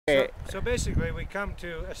So basically we come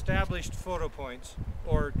to established photo points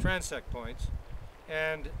or transect points,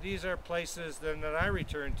 and these are places then that I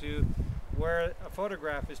return to where a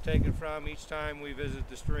photograph is taken from each time we visit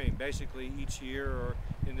the stream, basically each year, or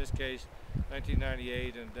in this case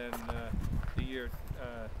 1998 and then the year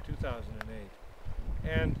 2008.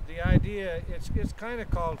 And the idea, it's kind of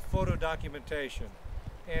called photo documentation,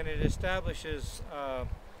 and it establishes a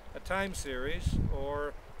time series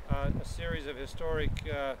or a series of historic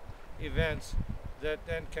events that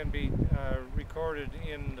then can be recorded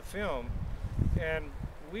in the film, and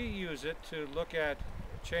we use it to look at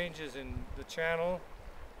changes in the channel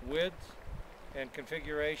width and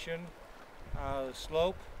configuration, the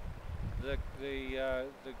slope, the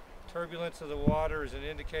turbulence of the water is an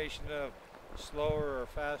indication of slower or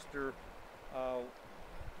faster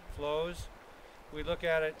flows. We look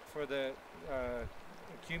at it for the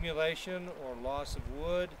accumulation or loss of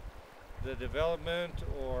wood, the development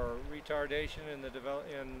or retardation in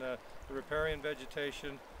the riparian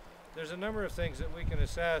vegetation. There's a number of things that we can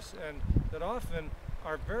assess and that often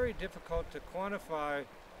are very difficult to quantify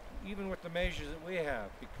even with the measures that we have,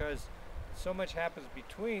 because so much happens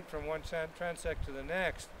from one transect to the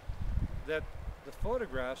next that the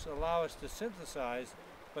photographs allow us to synthesize,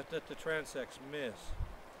 but that the transects miss.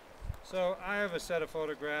 So I have a set of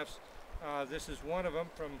photographs. This is one of them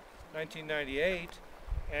from 1998,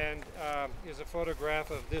 and is a photograph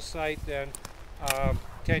of this site then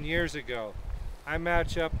 10 years ago. I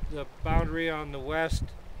match up the boundary on the west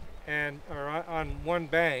or on one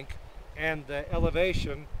bank and the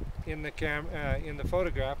elevation in the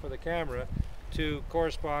photograph or the camera to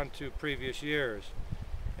correspond to previous years.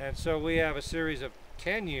 And so we have a series of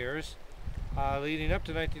 10 years leading up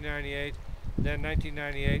to 1998, then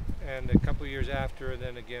 1998 and a couple years after, and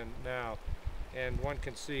then again now. And one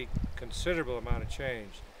can see considerable amount of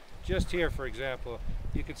change. Just here, for example,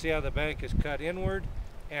 you can see how the bank is cut inward,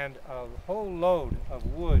 and a whole load of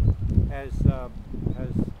wood has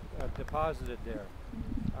deposited there.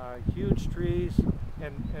 Huge trees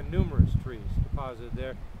and numerous trees deposited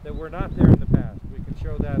there that were not there in the past. We can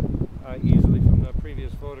show that easily from the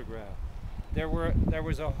previous photograph. There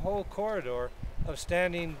was a whole corridor of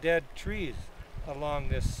standing dead trees along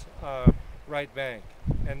this right bank,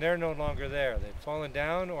 and they're no longer there. They've fallen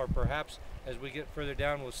down, or perhaps as we get further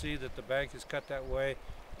down we'll see that the bank is cut that way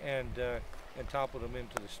and toppled them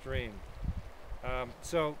into the stream.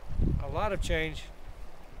 So a lot of change,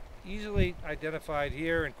 easily identified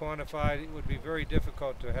here and quantified. It would be very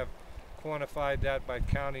difficult to have quantified that by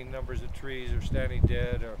counting numbers of trees or standing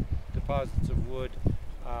dead or deposits of wood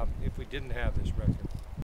if we didn't have this record.